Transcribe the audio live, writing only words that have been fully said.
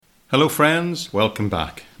Hello friends, welcome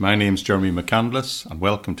back. My name's Jeremy McCandless and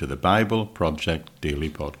welcome to the Bible Project Daily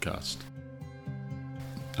Podcast.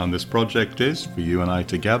 And this project is for you and I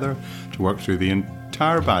together to work through the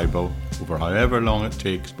entire Bible over however long it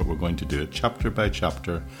takes, but we're going to do it chapter by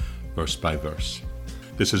chapter, verse by verse.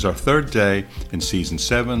 This is our third day in season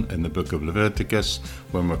 7 in the book of Leviticus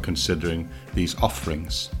when we're considering these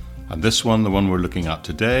offerings. And this one, the one we're looking at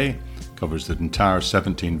today, covers the entire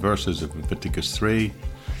 17 verses of Leviticus 3.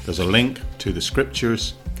 There's a link to the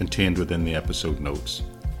scriptures contained within the episode notes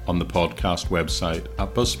on the podcast website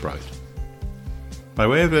at Buzzsprout. By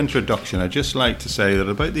way of introduction, I'd just like to say that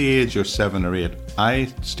about the age of 7 or 8,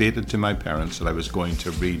 I stated to my parents that I was going to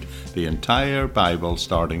read the entire Bible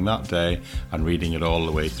starting that day and reading it all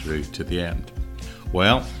the way through to the end.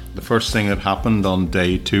 Well, the first thing that happened on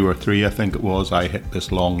day 2 or 3, I think it was, I hit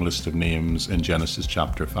this long list of names in Genesis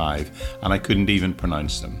chapter 5 and I couldn't even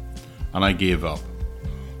pronounce them. And I gave up.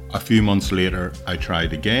 A few months later, I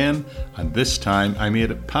tried again, and this time I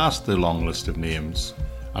made it past the long list of names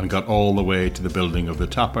and got all the way to the building of the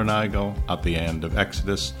tabernacle at the end of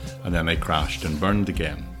Exodus, and then I crashed and burned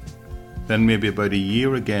again. Then maybe about a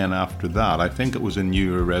year again after that, I think it was a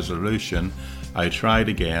New Year resolution, I tried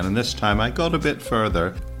again, and this time I got a bit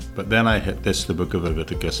further, but then I hit the book of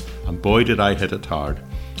Leviticus, and boy did I hit it hard.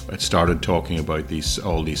 It started talking about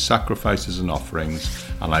all these sacrifices and offerings,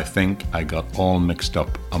 and I think I got all mixed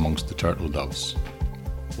up amongst the turtle doves.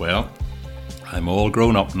 Well, I'm all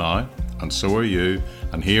grown up now, and so are you,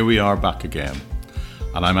 and here we are back again.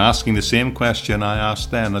 And I'm asking the same question I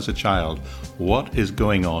asked then as a child. What is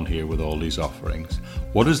going on here with all these offerings?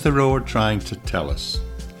 What is the Lord trying to tell us?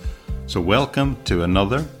 So welcome to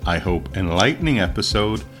another, I hope, enlightening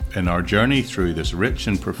episode in our journey through this rich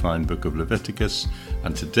and profound book of Leviticus.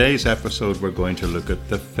 And today's episode we're going to look at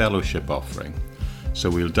the fellowship offering. So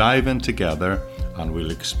we'll dive in together and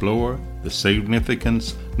we'll explore the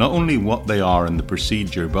significance, not only what they are in the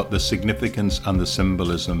procedure, but the significance and the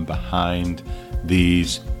symbolism behind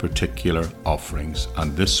these particular offerings.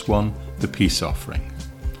 And this one, the peace offering.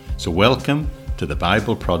 So welcome to the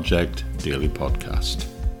Bible Project Daily Podcast.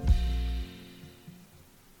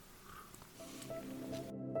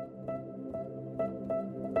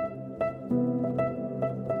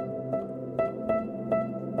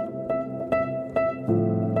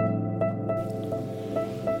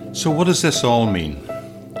 So what does this all mean?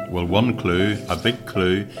 Well, one clue, a big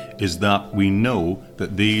clue, is that we know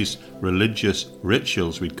that these religious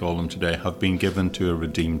rituals, we'd call them today, have been given to a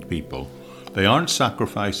redeemed people. They aren't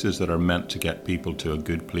sacrifices that are meant to get people to a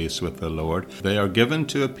good place with the Lord. They are given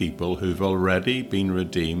to a people who've already been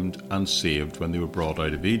redeemed and saved when they were brought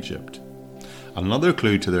out of Egypt. Another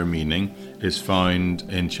clue to their meaning is found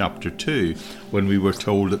in chapter 2 when we were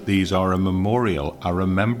told that these are a memorial, a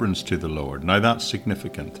remembrance to the Lord. Now that's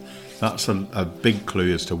significant. That's a big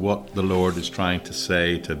clue as to what the Lord is trying to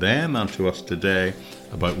say to them and to us today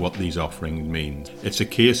about what these offerings mean. It's a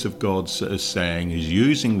case of God is saying, He's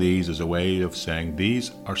using these as a way of saying,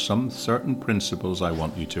 these are some certain principles I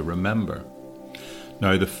want you to remember.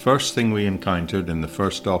 Now, the first thing we encountered in the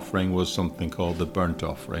first offering was something called the burnt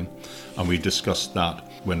offering, and we discussed that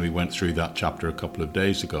when we went through that chapter a couple of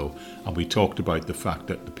days ago, and we talked about the fact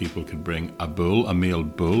that the people could bring a bull, a male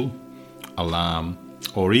bull, a lamb,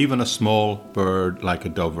 or even a small bird like a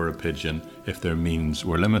dove or a pigeon if their means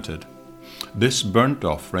were limited. This burnt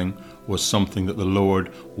offering was something that the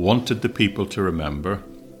Lord wanted the people to remember.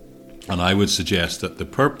 And I would suggest that the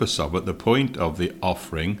purpose of it, the point of the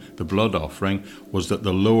offering, the blood offering, was that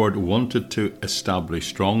the Lord wanted to establish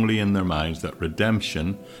strongly in their minds that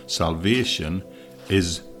redemption, salvation,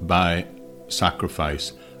 is by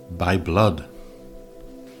sacrifice, by blood.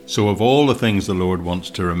 So of all the things the Lord wants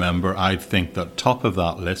to remember, I think that top of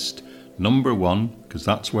that list, number 1, because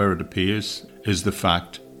that's where it appears, is the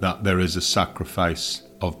fact that there is a sacrifice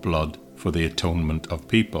of blood for the atonement of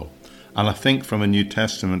people. And I think from a New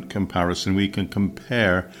Testament comparison, we can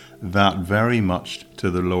compare that very much to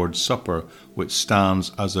the Lord's Supper, which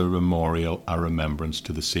stands as a memorial, a remembrance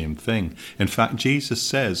to the same thing. In fact, Jesus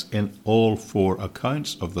says in all 4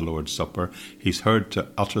 accounts of the Lord's Supper, He's heard to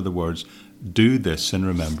utter the words, "Do this in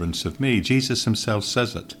remembrance of me." Jesus Himself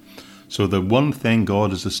says it. So the one thing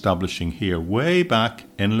God is establishing here, way back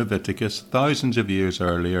in Leviticus, thousands of years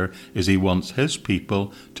earlier, is He wants His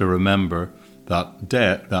people to remember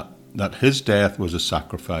that His death was a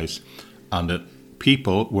sacrifice and that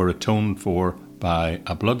people were atoned for by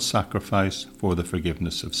a blood sacrifice for the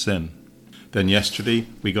forgiveness of sin. Then yesterday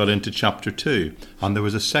we got into chapter 2 and there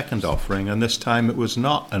was a second offering, and this time it was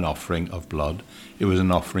not an offering of blood. It was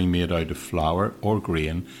an offering made out of flour or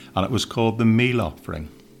grain, and it was called the meal offering.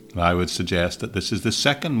 And I would suggest that this is the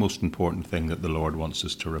second most important thing that the Lord wants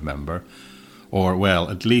us to remember. Or, well,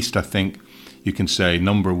 at least I think you can say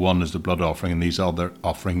number one is the blood offering, and these other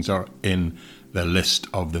offerings are in the list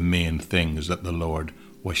of the main things that the Lord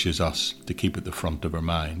wishes us to keep at the front of our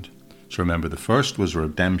mind. So remember, the first was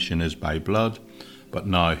redemption is by blood, but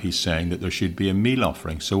now he's saying that there should be a meal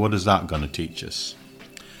offering. So what is that going to teach us?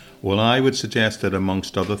 Well, I would suggest that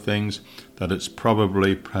amongst other things, that it's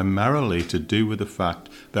probably primarily to do with the fact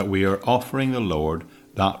that we are offering the Lord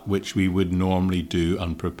that which we would normally do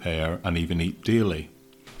and prepare and even eat daily.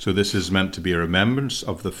 So this is meant to be a remembrance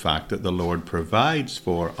of the fact that the Lord provides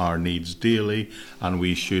for our needs daily, and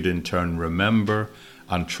we should in turn remember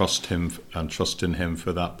and trust Him and trust in Him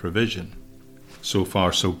for that provision. So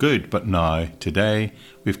far so good, but now, today,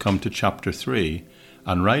 we've come to chapter 3,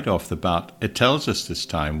 and right off the bat, it tells us this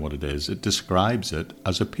time what it is. It describes it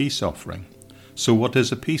as a peace offering. So what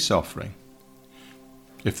is a peace offering?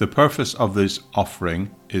 If the purpose of this offering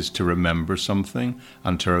is to remember something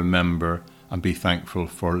and to remember and be thankful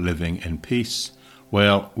for living in peace,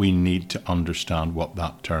 well, we need to understand what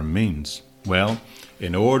that term means. Well,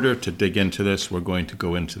 in order to dig into this, we're going to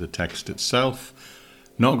go into the text itself.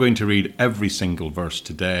 Not going to read every single verse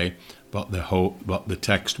today, but the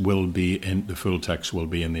text will be in the full text will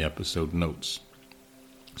be in the episode notes.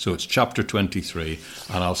 So it's chapter 23,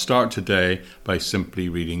 and I'll start today by simply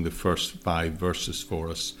reading the first 5 verses for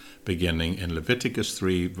us, beginning in Leviticus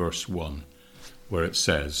 3, verse 1, where it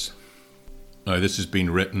says, now this has been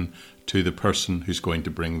written to the person who's going to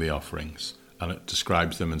bring the offerings, and it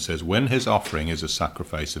describes them and says, when his offering is a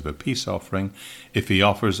sacrifice of a peace offering, if he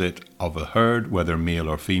offers it of a herd, whether male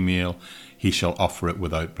or female, he shall offer it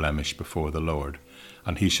without blemish before the Lord.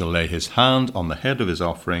 And he shall lay his hand on the head of his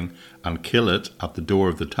offering and kill it at the door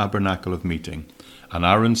of the tabernacle of meeting. And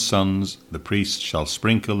Aaron's sons, the priests, shall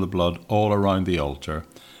sprinkle the blood all around the altar.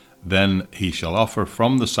 Then he shall offer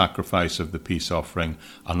from the sacrifice of the peace offering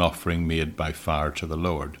an offering made by fire to the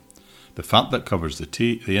Lord. The fat that covers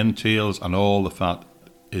the entails and all the fat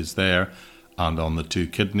is there, and on the 2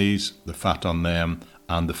 kidneys, the fat on them,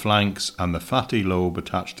 and the flanks, and the fatty lobe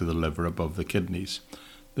attached to the liver above the kidneys.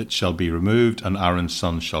 It shall be removed, and Aaron's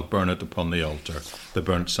sons shall burn it upon the altar, the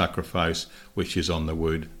burnt sacrifice which is on the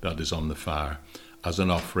wood that is on the fire, as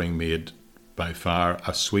an offering made by fire,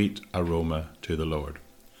 a sweet aroma to the Lord.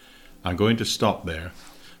 I'm going to stop there.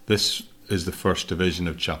 This is the first division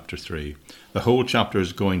of chapter 3. The whole chapter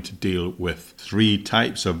is going to deal with 3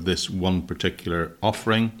 types of this one particular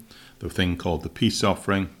offering, the thing called the peace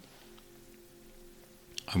offering.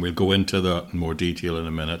 And we'll go into that in more detail in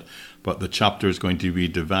a minute. But the chapter is going to be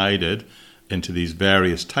divided into these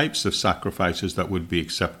various types of sacrifices that would be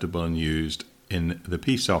acceptable and used in the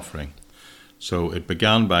peace offering. So it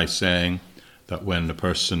began by saying that when the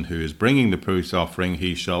person who is bringing the peace offering,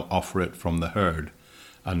 he shall offer it from the herd.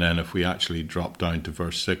 And then if we actually drop down to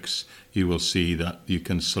verse 6, you will see that you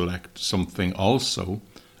can select something also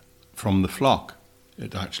from the flock.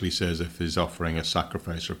 It actually says if he's offering a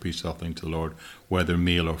sacrifice or peace offering to the Lord, whether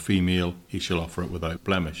male or female, he shall offer it without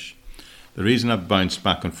blemish. The reason I've bounced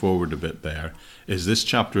back and forward a bit there is this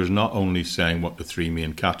chapter is not only saying what the 3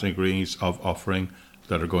 main categories of offering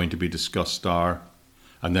that are going to be discussed are,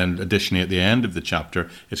 and then additionally at the end of the chapter,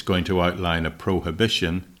 it's going to outline a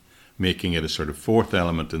prohibition, making it a sort of 4th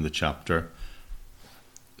element in the chapter.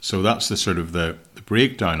 So that's the sort of the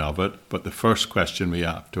breakdown of it. But the first question we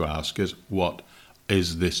have to ask is, what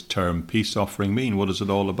is this term peace offering mean? What is it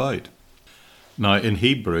all about? Now, in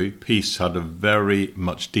Hebrew, peace had a very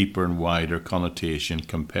much deeper and wider connotation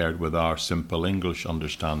compared with our simple English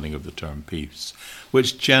understanding of the term peace,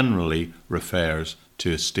 which generally refers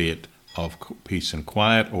to a state of peace and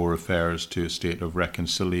quiet, or refers to a state of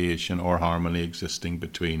reconciliation or harmony existing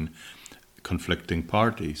between conflicting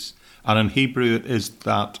parties. And in Hebrew, it is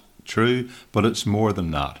that true, but it's more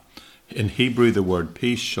than that. In Hebrew, the word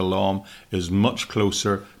peace, shalom, is much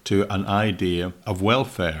closer to an idea of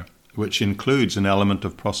welfare, which includes an element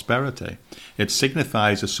of prosperity. It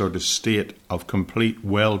signifies a sort of state of complete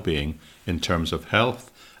well-being in terms of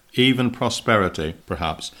health, even prosperity,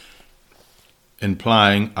 perhaps,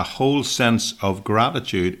 implying a whole sense of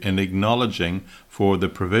gratitude in acknowledging for the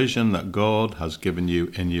provision that God has given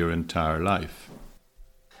you in your entire life.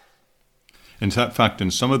 In fact,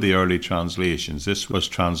 in some of the early translations, this was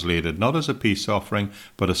translated not as a peace offering,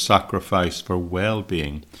 but a sacrifice for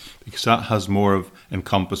well-being, because that has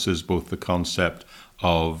encompasses both the concept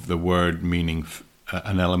of the word meaning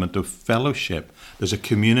an element of fellowship. There's a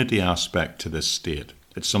community aspect to this state.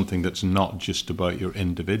 It's something that's not just about your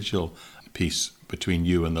individual peace, between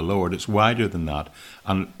you and the Lord. It's wider than that.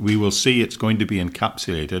 And we will see it's going to be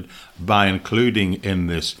encapsulated by including in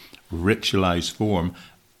this ritualized form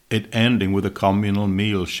it ending with a communal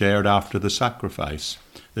meal shared after the sacrifice.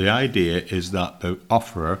 The idea is that the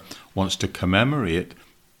offerer wants to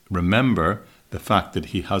remember the fact that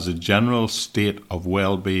he has a general state of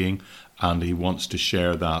well-being, and he wants to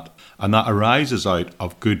share that. And that arises out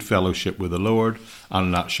of good fellowship with the Lord,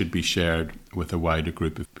 and that should be shared with a wider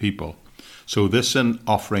group of people. So this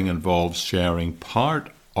offering involves sharing part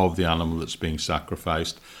of the animal that's being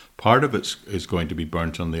sacrificed. Part of it is going to be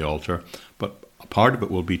burnt on the altar, but part of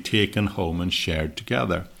it will be taken home and shared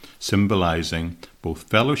together, symbolizing both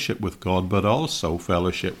fellowship with God but also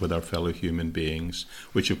fellowship with our fellow human beings,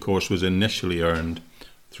 which of course was initially earned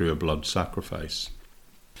through a blood sacrifice.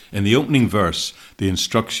 In the opening verse, the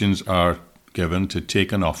instructions are given to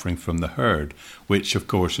take an offering from the herd, which of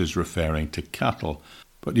course is referring to cattle.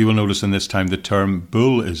 But you will notice in this time the term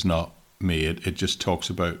bull is not made. It just talks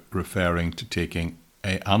about referring to taking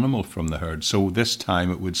an animal from the herd. So this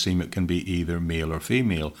time it would seem it can be either male or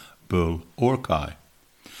female, bull or cow.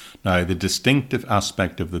 Now, the distinctive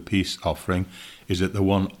aspect of the peace offering is that the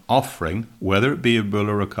one offering, whether it be a bull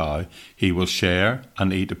or a cow, he will share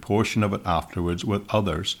and eat a portion of it afterwards with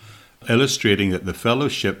others, illustrating that the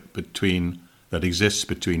fellowship that exists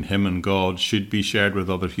between him and God should be shared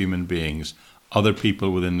with other human beings, other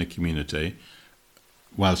people within the community,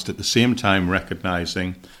 whilst at the same time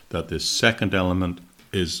recognizing that this second element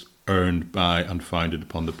is earned by and founded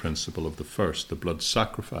upon the principle of the first, the blood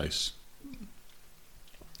sacrifice.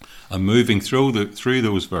 And moving through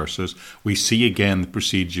those verses, we see again the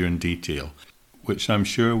procedure in detail, which I'm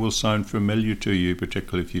sure will sound familiar to you,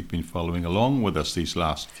 particularly if you've been following along with us these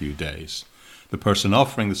last few days. The person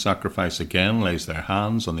offering the sacrifice again lays their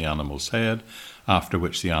hands on the animal's head, after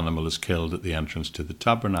which the animal is killed at the entrance to the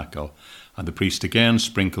tabernacle, and the priest again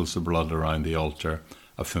sprinkles the blood around the altar,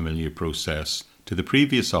 a familiar process to the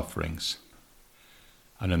previous offerings.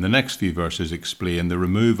 And in the next few verses explain the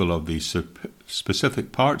removal of these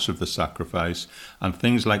specific parts of the sacrifice, and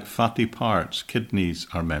things like fatty parts, kidneys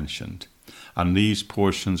are mentioned. And these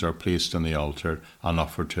portions are placed on the altar and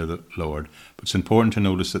offered to the Lord. But it's important to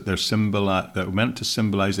notice that they're meant to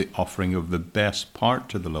symbolize the offering of the best part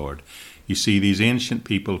to the Lord. You see, these ancient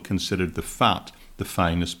people considered the fat the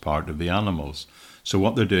finest part of the animals. So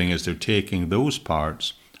what they're doing is they're taking those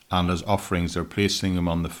parts, and as offerings they're placing them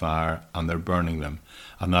on the fire and they're burning them.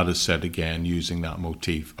 And that is said again using that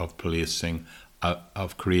motif of creating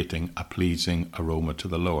a pleasing aroma to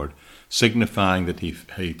the Lord, signifying that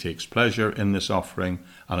he takes pleasure in this offering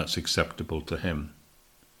and it's acceptable to him.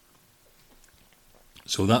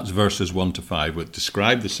 So that's verses 1 to 5, which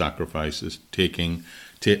describe the sacrifices,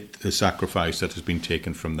 the sacrifice that has been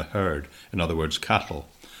taken from the herd, in other words, cattle.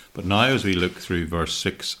 But now as we look through verse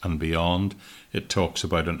 6 and beyond, it talks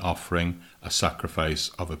about an offering, a sacrifice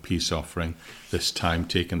of a peace offering, this time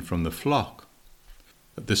taken from the flock.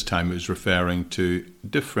 At this time it is referring to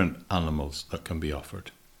different animals that can be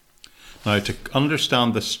offered. Now, to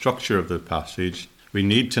understand the structure of the passage, we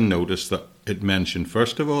need to notice that it mentioned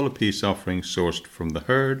first of all a peace offering sourced from the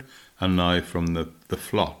herd and now from the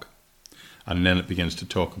flock. And then it begins to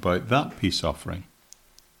talk about that peace offering.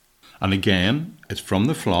 And again, it's from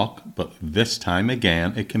the flock, but this time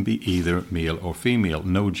again, it can be either male or female.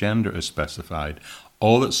 No gender is specified.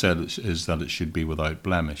 All it said is that it should be without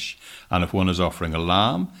blemish. And if one is offering a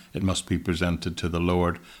lamb, it must be presented to the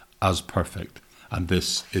Lord as perfect. And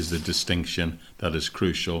this is the distinction that is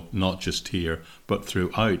crucial, not just here, but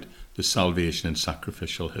throughout the salvation and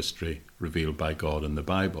sacrificial history revealed by God in the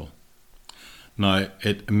Bible. Now,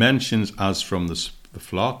 it mentions as from the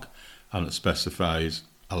flock, and it specifies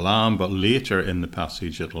a lamb, but later in the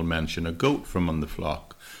passage it will mention a goat from the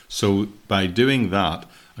flock. So by doing that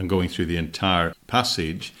and going through the entire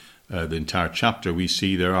passage, the entire chapter, we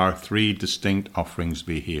see there are three distinct offerings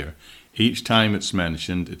be here. Each time it's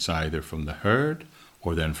mentioned, it's either from the herd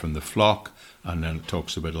or then from the flock, and then it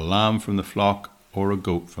talks about a lamb from the flock or a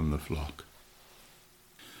goat from the flock.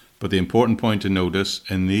 But the important point to notice,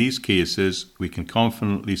 in these cases, we can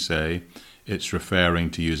confidently say it's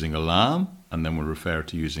referring to using a lamb, and then we'll refer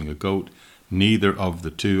to using a goat. Neither of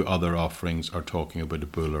the two other offerings are talking about a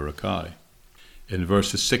bull or a cow. In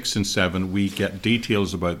verses 6 and 7, we get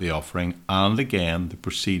details about the offering and again the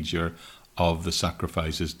procedure of the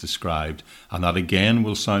sacrifices described. And that again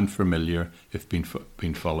will sound familiar if you've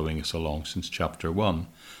been following us along since chapter 1.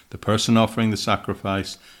 The person offering the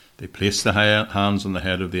sacrifice, they place the hands on the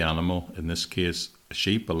head of the animal, in this case a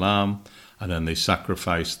sheep, a lamb, and then they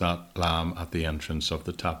sacrifice that lamb at the entrance of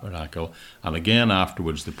the tabernacle. And again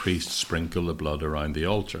afterwards the priests sprinkle the blood around the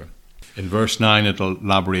altar. In verse 9, it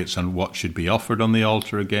elaborates on what should be offered on the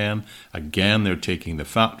altar again. Again, they're taking the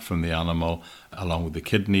fat from the animal, along with the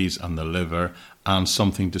kidneys and the liver, and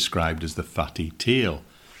something described as the fatty tail.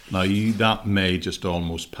 Now, that may just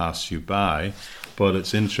almost pass you by, but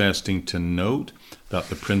it's interesting to note that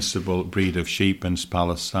the principal breed of sheep in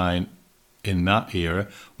Palestine in that era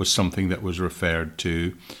was something that was referred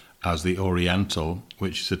to as the Oriental,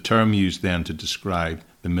 which is a term used then to describe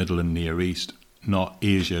the Middle and Near East, not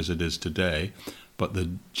Asia as it is today, but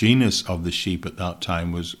the genus of the sheep at that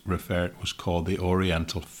time was called the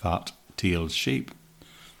Oriental fat-tailed sheep.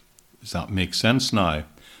 Does that make sense now?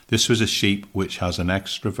 This was a sheep which has an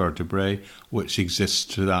extra vertebrae which exists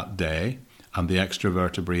to that day, and the extra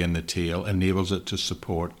vertebrae in the tail enables it to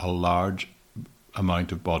support a large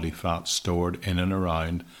amount of body fat stored in and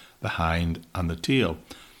around the hind and the tail.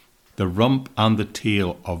 The rump and the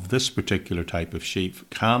tail of this particular type of sheep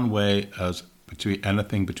can weigh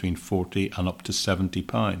anything between 40 and up to 70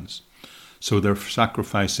 pounds. So they're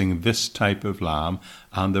sacrificing this type of lamb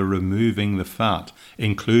and they're removing the fat,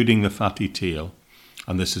 including the fatty tail.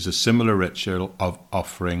 And this is a similar ritual of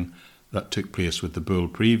offering that took place with the bull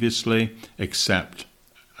previously, except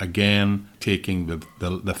again taking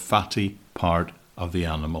the fatty part of the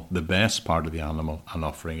animal, the best part of the animal, and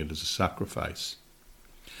offering it as a sacrifice.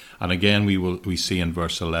 And again, we see in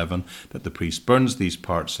verse 11 that the priest burns these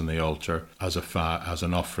parts on the altar as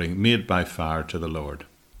an offering made by fire to the Lord.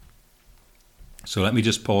 So let me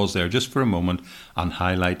just pause there just for a moment and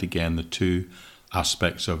highlight again the two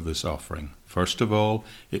aspects of this offering. First of all,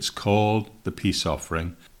 it's called the peace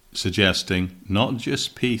offering, suggesting not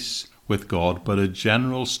just peace with God, but a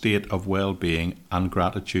general state of well-being and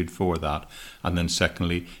gratitude for that. And then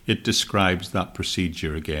secondly, it describes that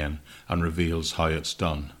procedure again and reveals how it's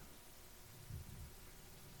done.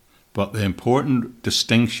 But the important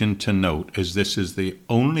distinction to note is this is the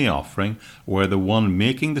only offering where the one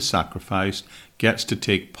making the sacrifice gets to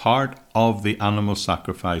take part of the animal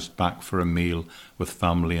sacrifice back for a meal with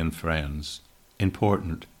family and friends.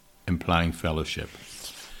 Important, implying fellowship.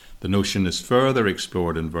 The notion is further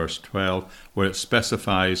explored in verse 12, where it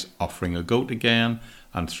specifies offering a goat again,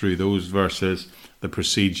 and through those verses the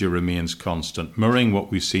procedure remains constant, mirroring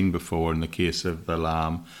what we've seen before in the case of the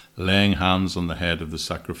lamb, laying hands on the head of the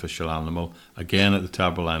sacrificial animal, again at the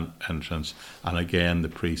tabernacle entrance, and again the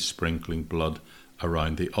priest sprinkling blood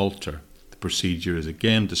around the altar. The procedure is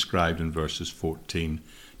again described in verses 14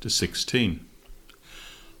 to 16.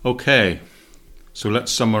 Okay, so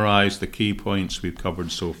let's summarize the key points we've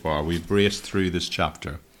covered so far. We've raced through this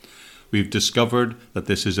chapter. We've discovered that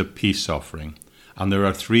this is a peace offering. And there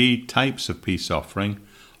are three types of peace offering.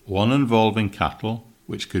 One involving cattle,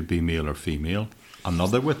 which could be male or female.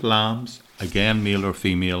 Another with lambs, again male or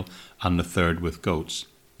female. And the third with goats,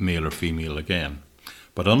 male or female again.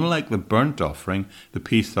 But unlike the burnt offering, the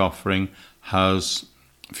peace offering has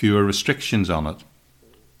fewer restrictions on it.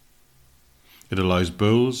 It allows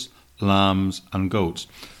bulls, lambs and goats.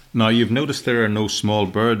 Now you've noticed there are no small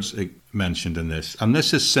birds mentioned in this, and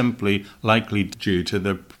this is simply likely due to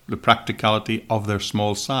the practicality of their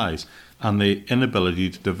small size and the inability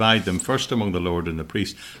to divide them first among the Lord and the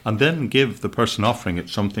priest, and then give the person offering it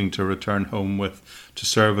something to return home with to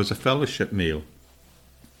serve as a fellowship meal.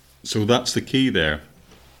 So that's the key there.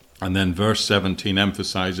 And then verse 17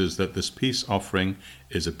 emphasizes that this peace offering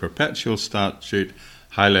is a perpetual statute,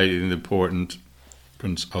 highlighting the importance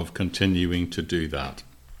of continuing to do that.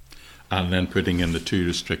 And then putting in the two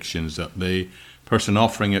restrictions that the person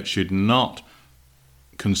offering it should not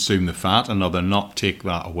consume the fat, another not take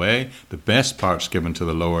that away, the best parts given to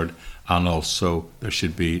the Lord, and also there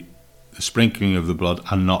should be the sprinkling of the blood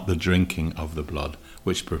and not the drinking of the blood,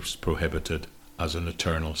 which was prohibited as an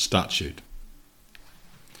eternal statute.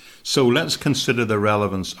 So let's consider the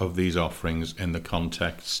relevance of these offerings in the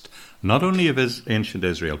context not only of ancient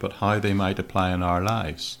Israel, but how they might apply in our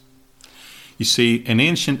lives. You see, in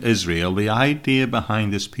ancient Israel, the idea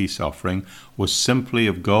behind this peace offering was simply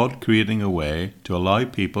of God creating a way to allow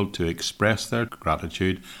people to express their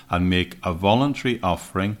gratitude and make a voluntary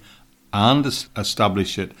offering and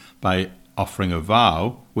establish it by offering a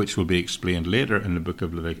vow, which will be explained later in the book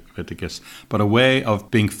of Leviticus, but a way of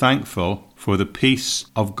being thankful for the peace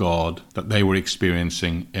of God that they were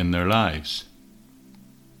experiencing in their lives.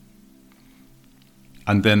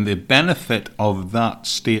 And then the benefit of that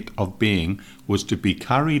state of being was to be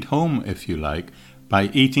carried home, if you like, by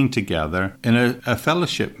eating together in a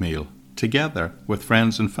fellowship meal, together with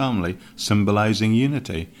friends and family, symbolizing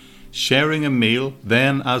unity. Sharing a meal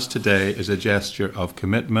then, as today, is a gesture of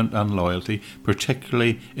commitment and loyalty,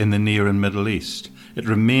 particularly in the Near and Middle East. It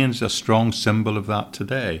remains a strong symbol of that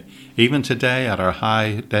today. Even today, at our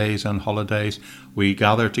high days and holidays, we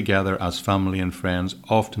gather together as family and friends,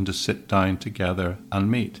 often to sit down together and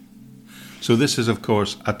meet. So this is, of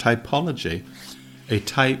course, a typology, a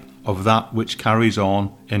type of that which carries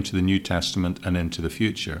on into the New Testament and into the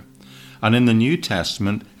future. And in the New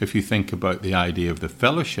Testament, if you think about the idea of the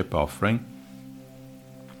fellowship offering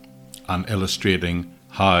and illustrating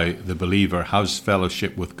how the believer has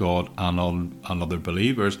fellowship with God and other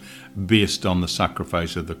believers based on the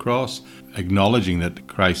sacrifice of the cross, acknowledging that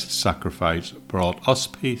Christ's sacrifice brought us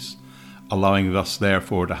peace, allowing us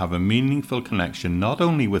therefore to have a meaningful connection not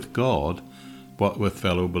only with God, but with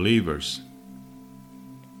fellow believers.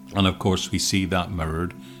 And of course we see that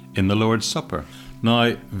mirrored in the Lord's Supper.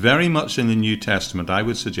 Now, very much in the New Testament, I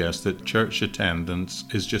would suggest that church attendance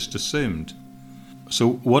is just assumed.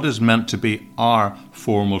 So what is meant to be our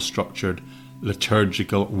formal, structured,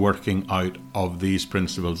 liturgical working out of these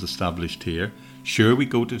principles established here? Sure, we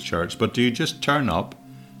go to church, but do you just turn up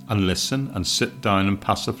and listen and sit down and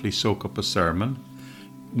passively soak up a sermon?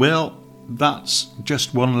 Well, that's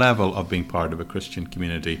just one level of being part of a Christian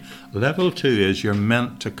community. Level 2 is you're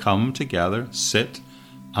meant to come together, sit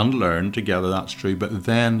and learn together, that's true, but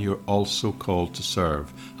then you're also called to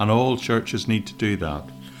serve. And all churches need to do that.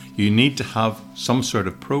 You need to have some sort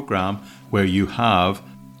of program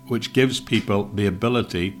which gives people the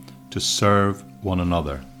ability to serve one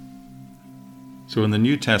another. So in the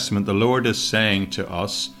New Testament, the Lord is saying to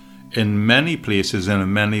us in many places and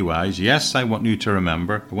in many ways, yes, I want you to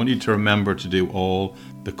remember. I want you to remember to do all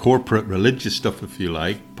the corporate religious stuff if you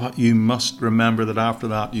like, but you must remember that after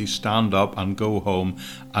that you stand up and go home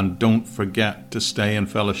and don't forget to stay in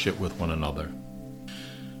fellowship with one another,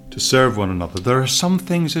 to serve one another. There are some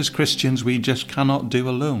things as Christians we just cannot do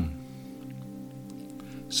alone.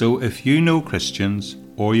 So if you know Christians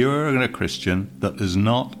or you're a Christian that is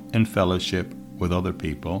not in fellowship with other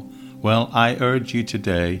people, well, I urge you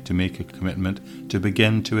today to make a commitment to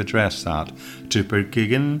begin to address that, to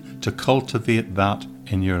begin to cultivate that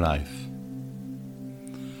in your life.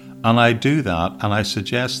 And I do that, and I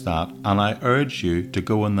suggest that, and I urge you to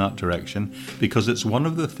go in that direction, because it's one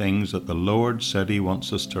of the things that the Lord said He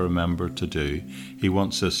wants us to remember to do. He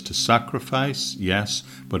wants us to sacrifice, yes,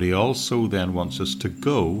 but He also then wants us to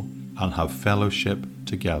go and have fellowship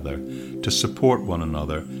together, to support one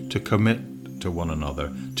another, to commit to one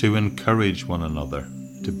another, to encourage one another,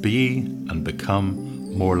 to be and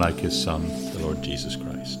become more like His Son, the Lord Jesus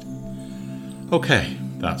Christ. Okay,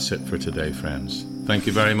 that's it for today, friends. Thank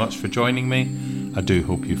you very much for joining me. I do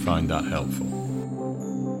hope you found that helpful.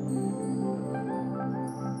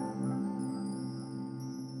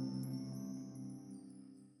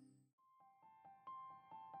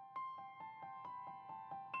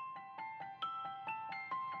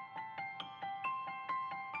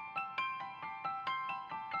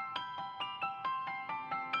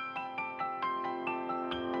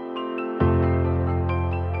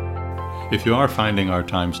 If you are finding our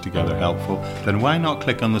times together helpful, then why not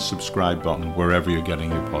click on the subscribe button wherever you're getting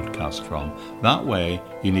your podcast from? That way,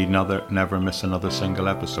 you need never miss another single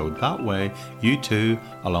episode. That way, you too,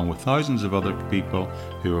 along with thousands of other people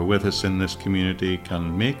who are with us in this community,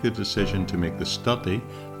 can make the decision to make the study,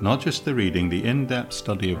 not just the reading, the in-depth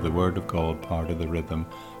study of the Word of God part of the rhythm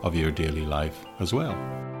of your daily life as well.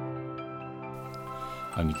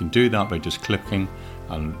 And you can do that by just clicking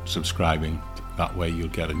and subscribing. That way you'll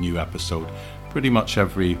get a new episode pretty much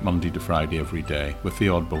every Monday to Friday every day, with the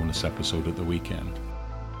odd bonus episode at the weekend.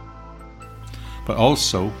 But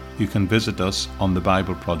also, you can visit us on the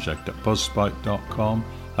Bible Project at buzzsprout.com.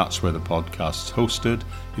 That's where the podcast's hosted.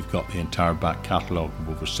 You've got the entire back catalogue of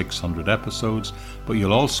over 600 episodes, but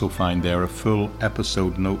you'll also find there a full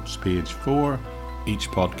episode notes page for each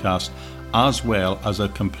podcast, as well as a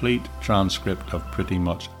complete transcript of pretty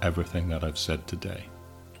much everything that I've said today.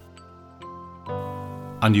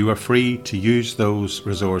 And you are free to use those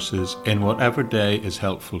resources in whatever day is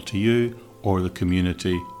helpful to you or the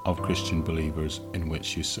community of Christian believers in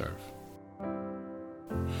which you serve.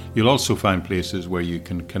 You'll also find places where you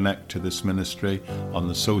can connect to this ministry on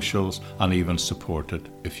the socials and even support it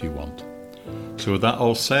if you want. So with that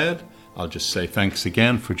all said, I'll just say thanks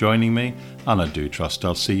again for joining me, and I do trust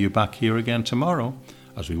I'll see you back here again tomorrow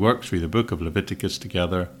as we work through the book of Leviticus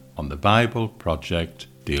together on the Bible Project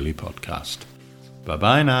Daily Podcast.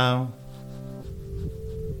 Bye-bye now.